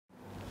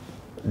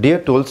Dear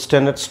 12th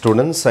standard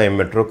students, I am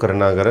Metro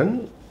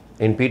Karnagaran.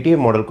 In PTA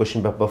model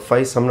question paper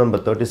 5, sum number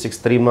 36,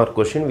 3-mark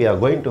question, we are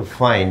going to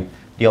find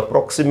the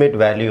approximate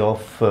value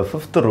of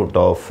fifth root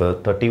of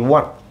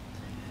 31.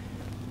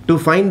 To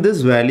find this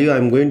value, I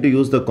am going to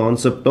use the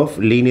concept of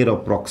linear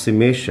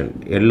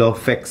approximation. L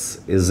of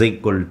x is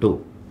equal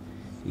to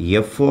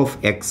f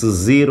of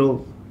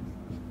x0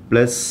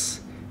 plus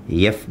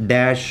f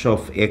dash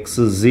of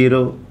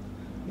x0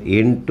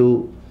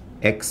 into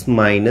x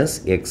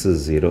minus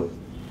x0.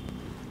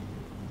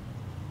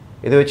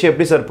 இதை வச்சு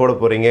எப்படி sir போட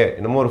போறீங்க?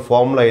 இன்னும் ஒரு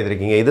formula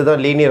எழுதிருக்கீங்க.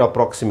 இதுதான் linear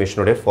approximation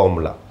உடைய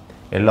formula.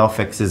 L of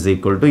x is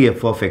equal to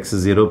f of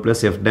x0 plus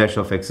f dash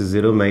of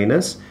x0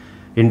 minus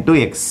into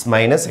x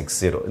minus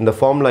x0. இந்த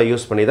ஃபார்முலா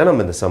யூஸ் பண்ணி தான்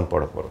நம்ம இந்த சம்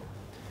போட போறோம்.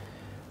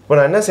 இப்போ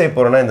நான் என்ன செய்ய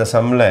போறேன்னா இந்த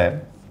சம்ல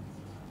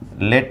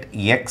let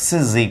x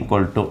is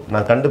equal to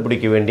நான்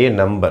கண்டுபிடிக்க வேண்டிய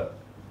நம்பர்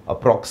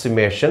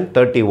approximation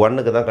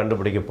 31 க்கு தான்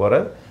கண்டுபிடிக்க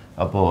போறேன்.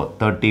 அப்போ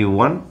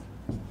 31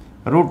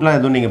 ரூட்லாம்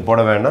எதுவும் நீங்க போட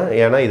வேண்டாம்.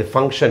 ஏனா இது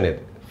ஃபங்க்ஷன்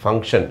இது.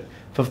 Function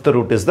fifth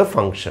root is the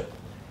function.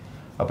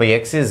 அப்போ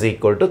x is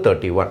equal to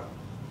 31.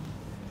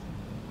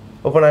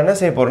 இப்போ நான் என்ன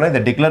செய்ய போறேன்னா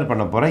இதை டிக்ளேர்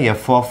பண்ண போறேன்.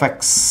 f of x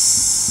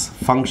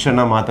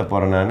ஃபங்க்ஷனா மாத்த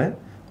போறேன் நான்.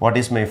 What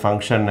is my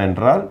function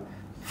என்றால்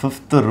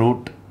fifth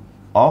root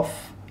of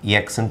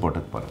x ன்னு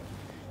போட்டு போறேன்.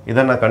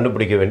 இத நான்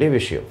கண்டுபிடிக்க வேண்டிய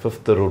விஷயம்.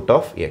 fifth root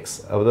of x.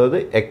 அதாவது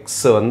x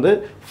வந்து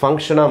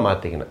ஃபங்க்ஷனா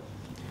மாத்திக்கணும்.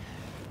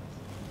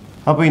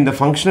 அப்போ இந்த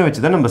ஃபங்க்ஷனை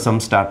வச்சு தான் நம்ம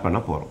சம் ஸ்டார்ட்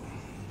பண்ண போறோம்.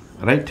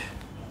 Right?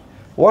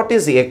 What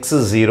is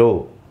x0?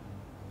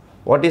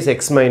 What is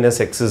x minus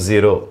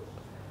x0?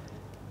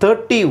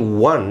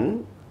 31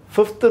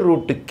 fifth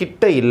root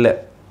கிட்ட இல்லை.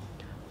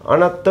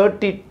 ஆனால்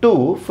 32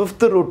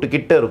 fifth root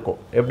கிட்ட இருக்கும்.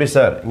 எப்படி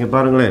சார்? இங்கே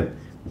பாருங்களேன்.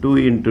 2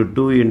 into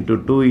 2 into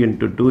 2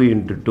 into 2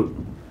 into 2.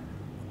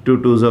 2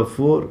 2s are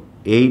 4,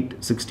 8,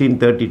 16,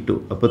 32.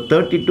 அப்போ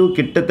 32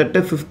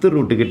 கிட்டத்தட்ட fifth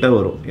root கிட்ட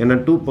வரும்.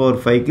 ஏன்னா 2 power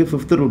 5க்கு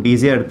fifth root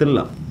ஈஸியாக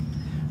எடுத்துடலாம்.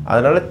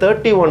 அதனால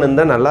 31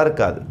 இருந்தால் நல்லா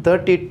இருக்காது.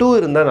 32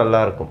 இருந்தால் நல்லா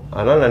இருக்கும்.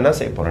 அதனால் நான் என்ன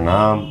செய்ய போகிறேன்னா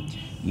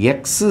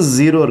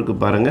x0 இருக்கு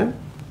பாருங்க.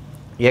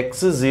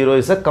 x0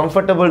 is a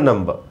comfortable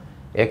number.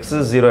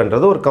 x0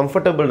 என்றது ஒரு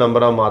comfortable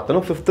number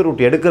மாத்தணும் fifth root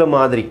எடுக்கிற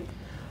மாதிரி.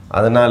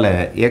 அதனால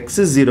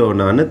x0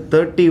 நான்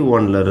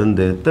 31 ல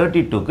இருந்து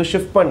 32 க்கு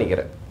ஷிஃப்ட்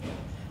பண்ணிக்கிறேன்.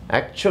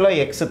 ஆக்சுவலா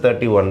x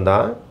 31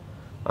 தான்.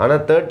 ஆனா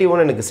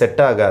 31 எனக்கு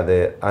செட் ஆகாது.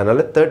 அதனால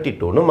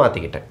 32 னு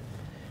மாத்திக்கிட்டேன்.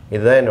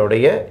 இதுதான் என்னோட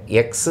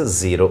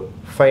x0.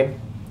 ஃபைன்.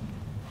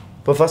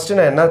 இப்போ ஃபர்ஸ்ட்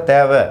நான் என்ன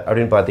தேவை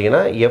அப்படினு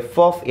பாத்தீங்கன்னா f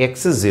of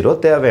x0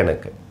 தேவை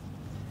எனக்கு.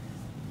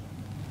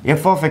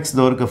 f of x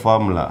தோருக்கு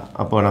formula.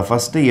 அப்போ நான்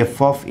ஃபர்ஸ்ட் f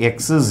of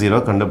x0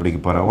 கண்டுபிடிக்க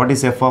போறேன். What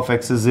is f of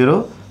x0?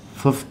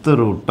 Fifth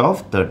root of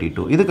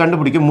 32. இது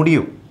கண்டுபிடிக்க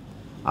முடியும்.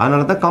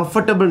 அதனால தான்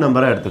கம்ஃபர்ட்டபிள்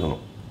நம்பரா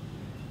எடுத்துக்கணும்.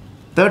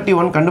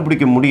 31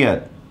 கண்டுபிடிக்க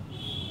முடியாது.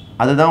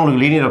 அதுதான்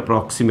உங்களுக்கு லீனியர்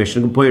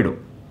அப்ராக்ஸிமேஷனுக்கு போய்டும்.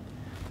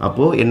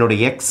 அப்போ என்னோட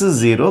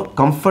x0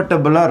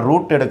 கம்ஃபர்ட்டபிளா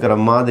ரூட் எடுக்கிற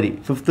மாதிரி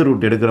fifth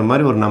root எடுக்கிற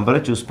மாதிரி ஒரு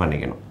நம்பரை சூஸ்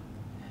பண்ணிக்கணும்.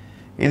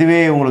 இதுவே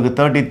உங்களுக்கு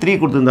 33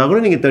 கொடுத்திருந்தா கூட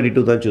நீங்க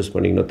 32 தான் சூஸ்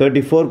பண்ணிக்கணும்.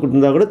 34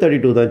 கொடுத்திருந்தா கூட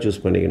 32 தான் சூஸ்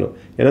பண்ணிக்கணும்.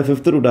 ஏன்னா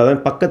fifth root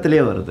அதான்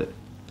பக்கத்திலேயே வருது.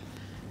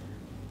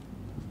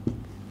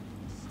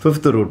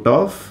 Fifth root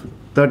of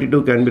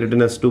 32 can be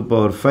written as 2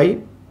 power 5.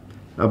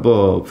 அப்போ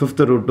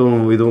fifth rootம்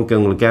இதுவும்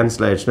உங்களுக்கு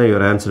cancel ஆயிடுச்சுனா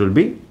your answer will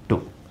be 2.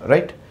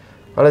 Right?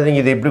 அல்லது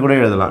நீங்க இதை இப்படி கூட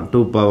எழுதலாம்.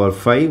 2 power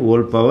 5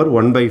 whole power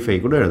 1/5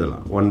 கூட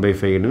எழுதலாம்.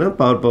 1/5 னா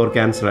பவர்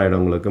கேன்சல்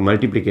ஆயிடும் உங்களுக்கு.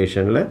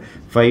 மல்டிப்ளிகேஷன்ல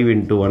 5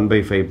 into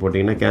 1/5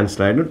 போட்டீங்கன்னா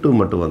கேன்சல் ஆயிடும். 2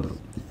 மட்டும்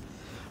வந்துரும்.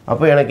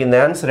 அப்போ எனக்கு இந்த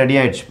ஆன்சர் ரெடி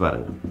ஆயிடுச்சு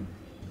பாருங்க.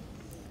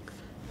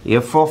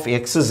 f of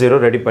x0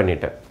 ரெடி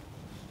பண்ணிட்டேன்.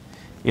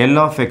 L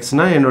of x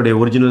னா என்னோட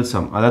ஒரிஜினல்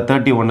சம். அதாவது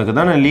 31 க்கு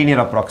தான் நான்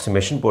லீனியர்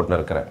அப்ராக்ஸிமேஷன் போட்டுன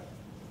இருக்கேன்.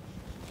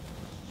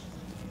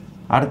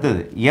 அடுத்து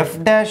f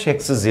dash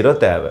x0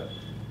 தேவை.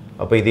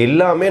 அப்போ இது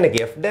எல்லாமே எனக்கு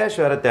f dash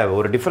வேற தேவை.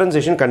 ஒரு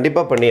டிஃபரன்ஷியேஷன்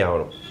கண்டிப்பா பண்ணி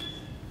ஆகணும்.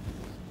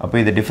 அப்போ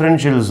இது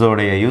டிஃபரன்ஷியல்ஸ் ஓட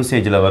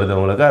யூசேஜ்ல வருது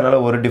உங்களுக்கு. அதனால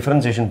ஒரு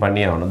டிஃபரன்ஷியேஷன்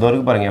பண்ணி ஆகணும்.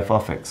 இதோருக்கு பாருங்க f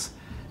of x.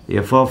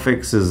 f of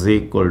x is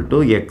equal to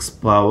x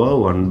power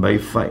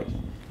 1/5.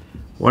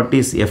 What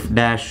is f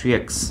dash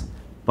x?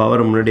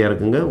 Power முன்னாடியா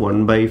இருக்குங்க.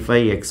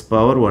 1/5 x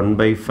power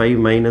 1/5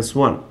 minus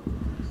 1.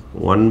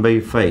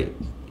 1/5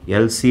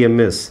 LCM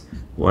is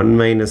 1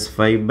 minus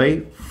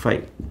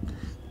 5/5.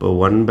 இப்போ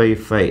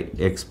 1/5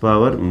 x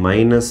power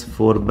minus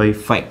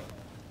 4/5.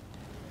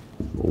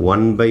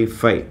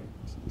 1/5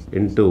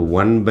 into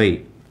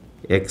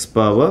 1/x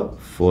power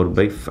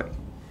 4/5.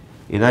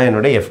 இதான்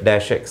என்னோட f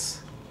dash x.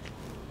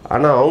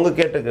 ஆனா அவங்க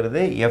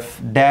கேட்டிருக்கிறது f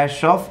dash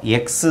of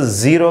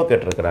x0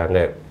 கேட்டிருக்காங்க.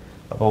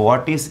 அப்போ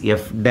what is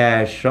f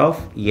dash of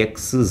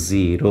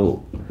x0?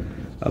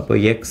 அப்போ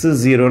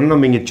x0 ன்னு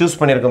நம்ம இங்க சூஸ்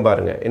பண்ணிருக்கோம்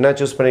பாருங்க. என்ன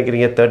சூஸ்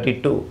பண்ணிக்கிறீங்க?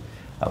 32.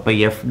 அப்போ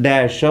f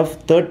dash of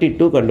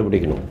 32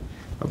 கண்டுபிடிக்கணும்.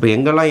 அப்போ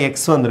எங்கெல்லாம் x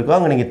வந்திருக்கோ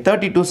அங்க நீங்க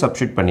 32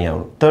 சப்ஸ்டிட்யூட் பண்ணி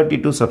ஆகணும்.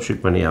 32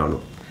 சப்ஸ்டிட்யூட் பண்ணி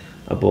ஆகணும்.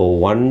 அப்போ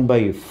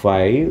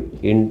 1/5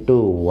 into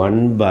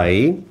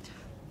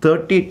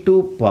 1/32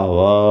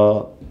 power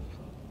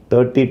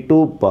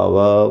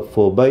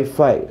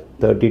 4/5.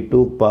 32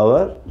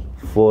 power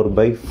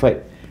 4/5.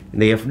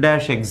 இந்த f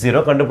dash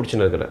x0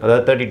 கண்டுபிடிச்சுன்னு இருக்கிறேன்.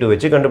 அதாவது 32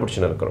 வச்சு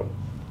கண்டுபிடிச்சுன்னு இருக்கிறோம்.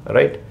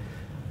 Right?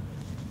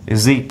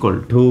 is equal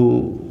to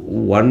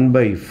 1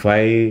 by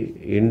 5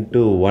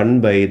 into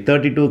 1 by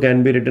 32 can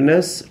be written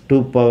as 2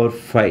 power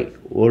 5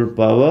 whole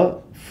power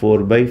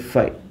 4 by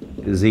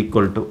 5 is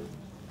equal to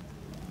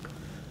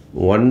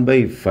 1 by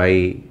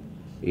 5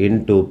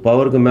 into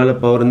power க்கு மேல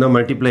பவர் இருந்தா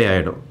மல்டிப்ளை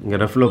ஆயிடும் இங்க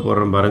ரஃப்ல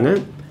போறோம் பாருங்க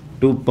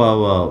 2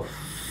 power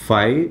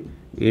 5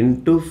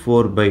 into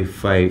 4 by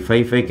 5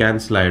 5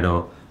 cancel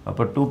ஆயிடும் அப்ப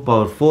 2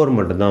 power 4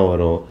 மட்டும் தான்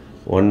வரும்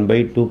 1 by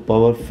 2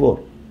 power 4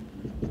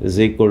 is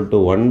equal to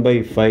 1 by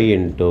 5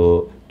 into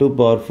 2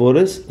 power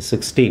 4 is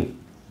 16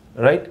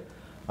 right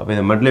அப்ப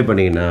இத மல்டிப்ளை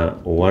பண்ணீங்கன்னா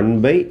 1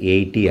 by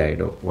 80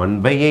 ஆயிடும் 1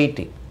 by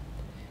 80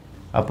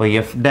 அப்ப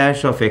f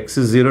dash of x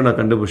is 0 நான்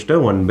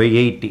கண்டுபிடிச்சிட்டேன் 1 by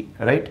 80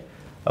 right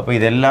அப்ப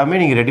இது எல்லாமே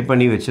நீங்க ரெடி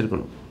பண்ணி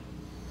வச்சிருக்கணும்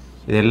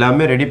இது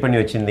எல்லாமே ரெடி பண்ணி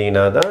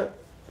வச்சிருந்தீங்கன்னா தான்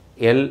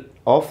L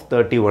of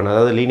 31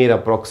 அதாவது linear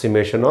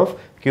approximation of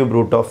cube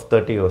root of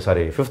 30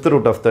 fifth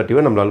root of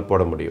 31 நம்மளால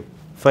போட முடியும்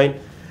fine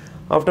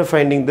after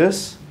finding this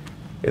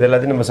இது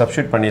எல்லாத்தையும் நம்ம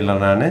சப்ஸ்டிட்யூட்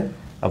பண்ணிடலாம் நான்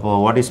அப்போ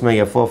what is my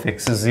f of x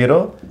is 0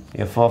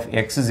 f of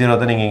x is 0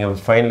 தான் நீங்க இங்க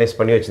ஃபைனலைஸ்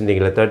பண்ணி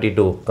வச்சிருந்தீங்களா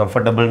 32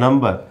 comfortable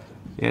number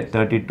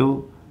 32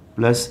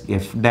 plus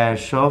f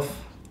dash of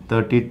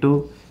 32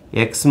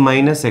 x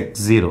minus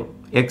x0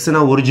 x na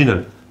original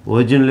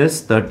is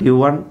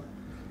 31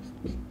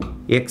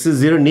 x is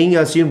 0 நீங்க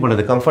அஸ்யூம்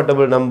பண்ணது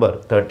comfortable number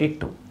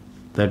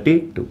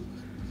 32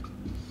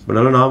 இப்போ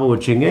நல்லா ஞாபகம்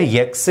வச்சுங்க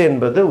x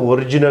என்பது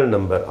ஒரிஜினல்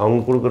நம்பர் அவங்க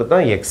கொடுக்கிறது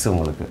தான் x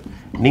உங்களுக்கு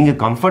நீங்க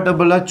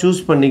கம்ஃபர்ட்டபிளா சூஸ்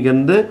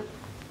பண்ணிக்கிறது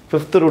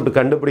fifth root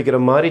கண்டுபிடிக்கிற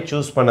மாதிரி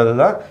சூஸ் பண்ணது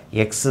தான்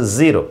x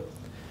 0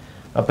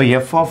 அப்ப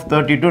f of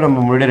 32 நம்ம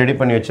முன்னாடி ரெடி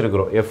பண்ணி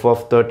வச்சிருக்கோம் f of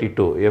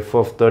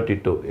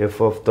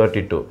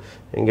 32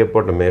 இங்க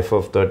போட்டோம் f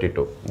of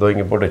 32 இதோ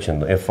இங்க போட்டு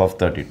வச்சிருந்தோம் f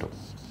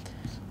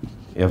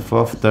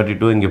of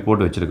 32 இங்க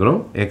போட்டு வச்சிருக்கோம்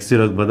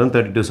x0 க்கு பதிலா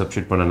 32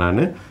 சப்ஸ்டிட்யூட் பண்ண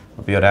நான்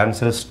அப்ப your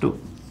answer is 2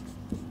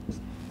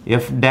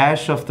 f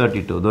dash of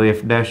 32 though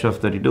f dash of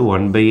 32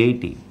 1 by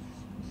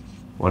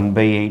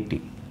 80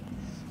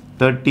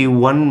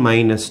 31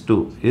 minus 2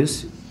 is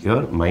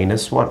your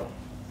minus 1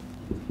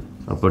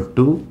 upper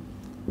 2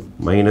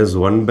 minus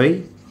 1 by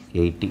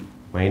 80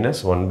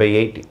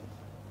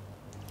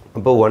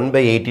 அப்போ 1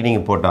 by 80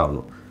 நீங்க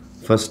போட்டாகணும்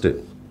first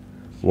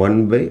 1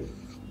 by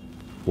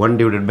 1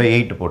 divided by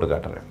 8 போட்டு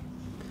காட்டுறேன்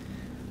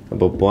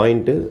அப்போ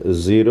point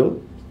 0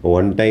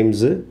 1 times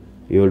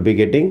you will be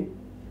getting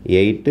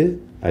 8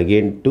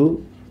 again 2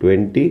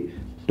 20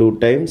 2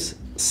 times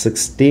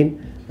 16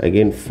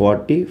 again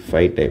 40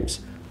 5 times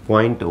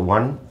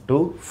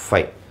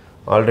 0.125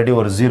 already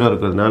ஒரு 0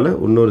 இருக்கிறதுனால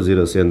இன்னொரு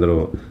 0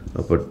 சேர்ந்துரும்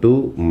அப்ப 2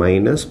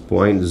 minus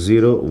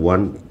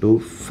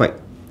 0.0125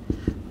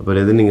 அப்ப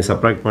இத நீங்க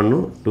சப்ட்ராக்ட்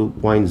பண்ணனும்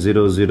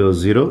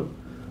 2.000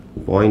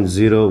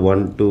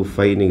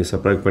 0.0125 நீங்க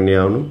சப்ட்ராக்ட் பண்ணி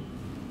ஆகணும்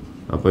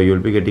அப்ப you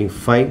will be getting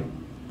 5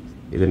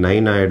 இது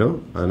 9 ஆயிடும்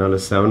அதனால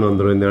 7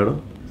 வந்துரும் இந்த இடம்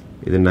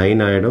இது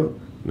 9 ஆயிடும்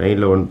 9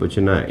 ல 1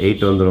 போச்சுனா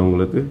 8 வந்துரும்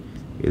உங்களுக்கு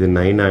இது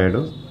 9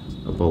 ஆயிடும்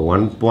அப்ப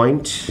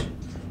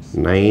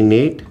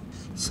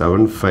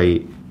 1.9875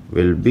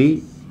 will be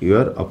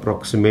your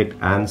approximate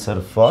answer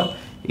for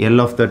L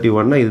of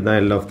 31 இதுதான்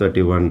L of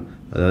 31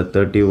 அதாவது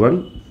 31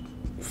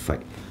 5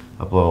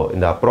 அப்போ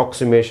இந்த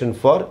approximation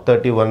for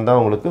 31 தான்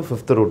உங்களுக்கு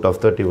fifth root of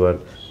 31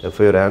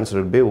 therefore your answer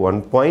will be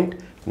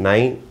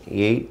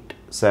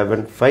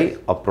 1.9875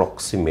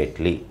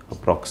 approximately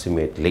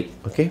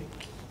okay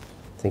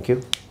thank you